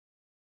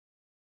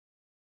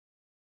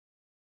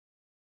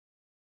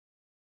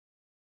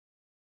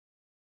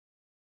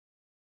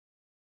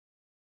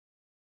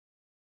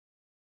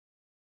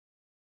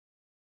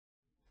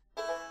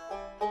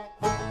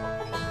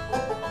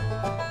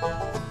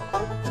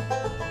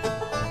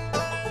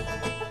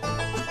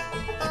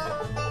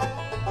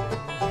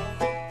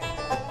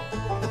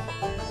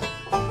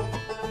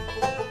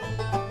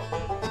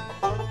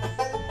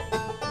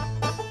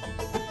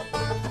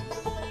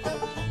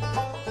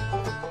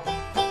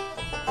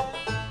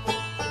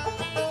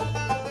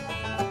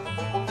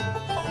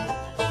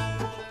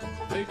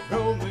They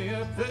drove me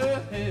up the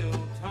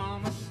hill,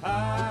 Thomas,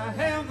 I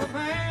am the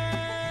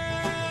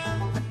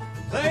man.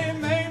 They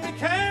made me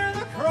carry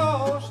the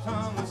cross,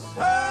 Thomas,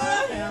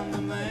 I am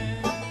the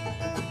man.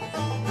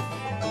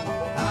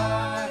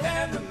 I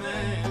am the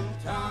man,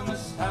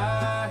 Thomas,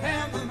 I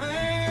am the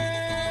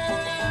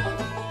man.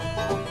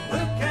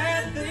 Look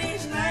at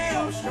these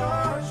nail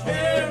scars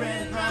here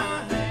in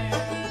my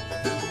hand.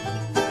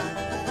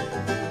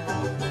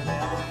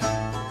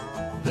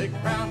 They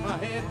crowned my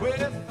head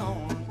with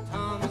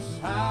thorns,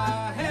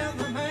 I am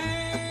the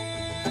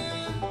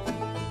man.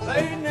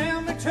 They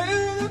nailed me to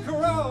the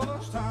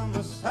cross,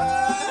 Thomas,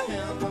 I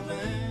am the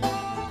man.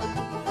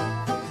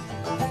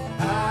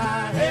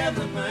 I am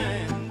the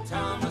man,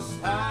 Thomas,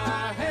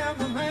 I am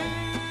the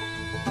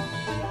man.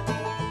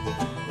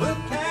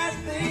 Look at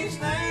these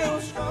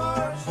nail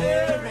scars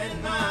here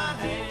in my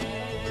hand.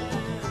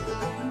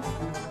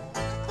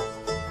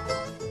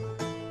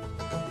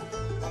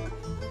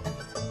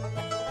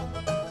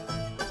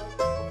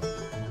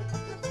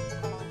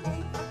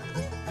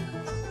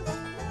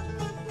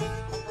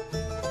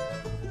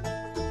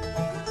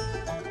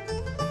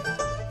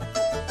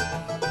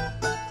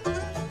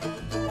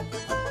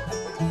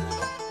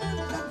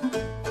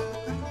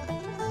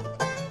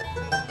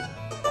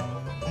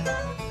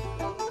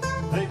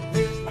 They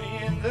pierced me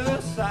in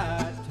the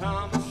side,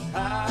 Thomas,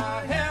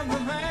 I am the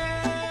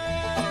man.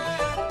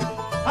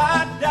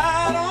 I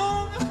died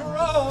on the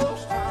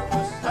cross,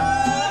 Thomas, I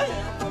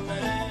am the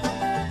man.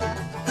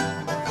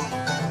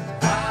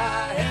 I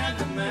am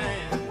the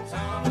man,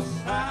 Thomas,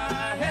 I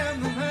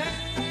am the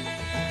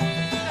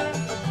man.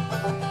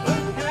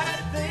 Look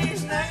at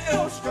these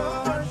nail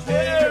scars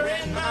here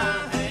in my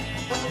hand.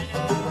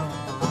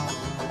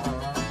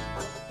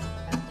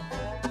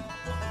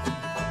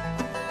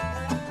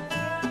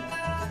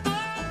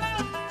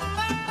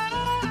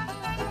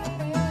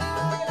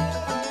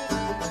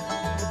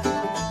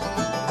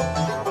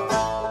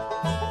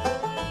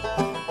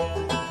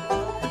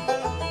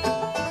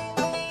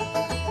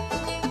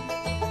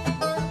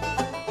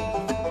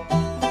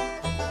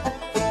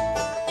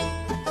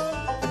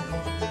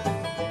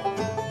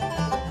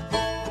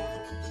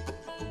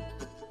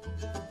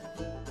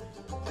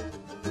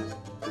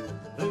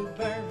 They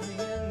buried me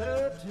in the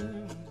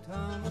tomb,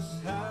 Thomas,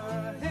 I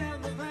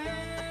am the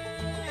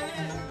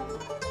man.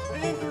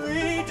 In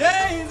 3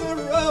 days of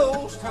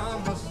rose,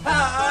 Thomas,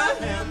 I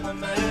am the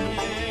man.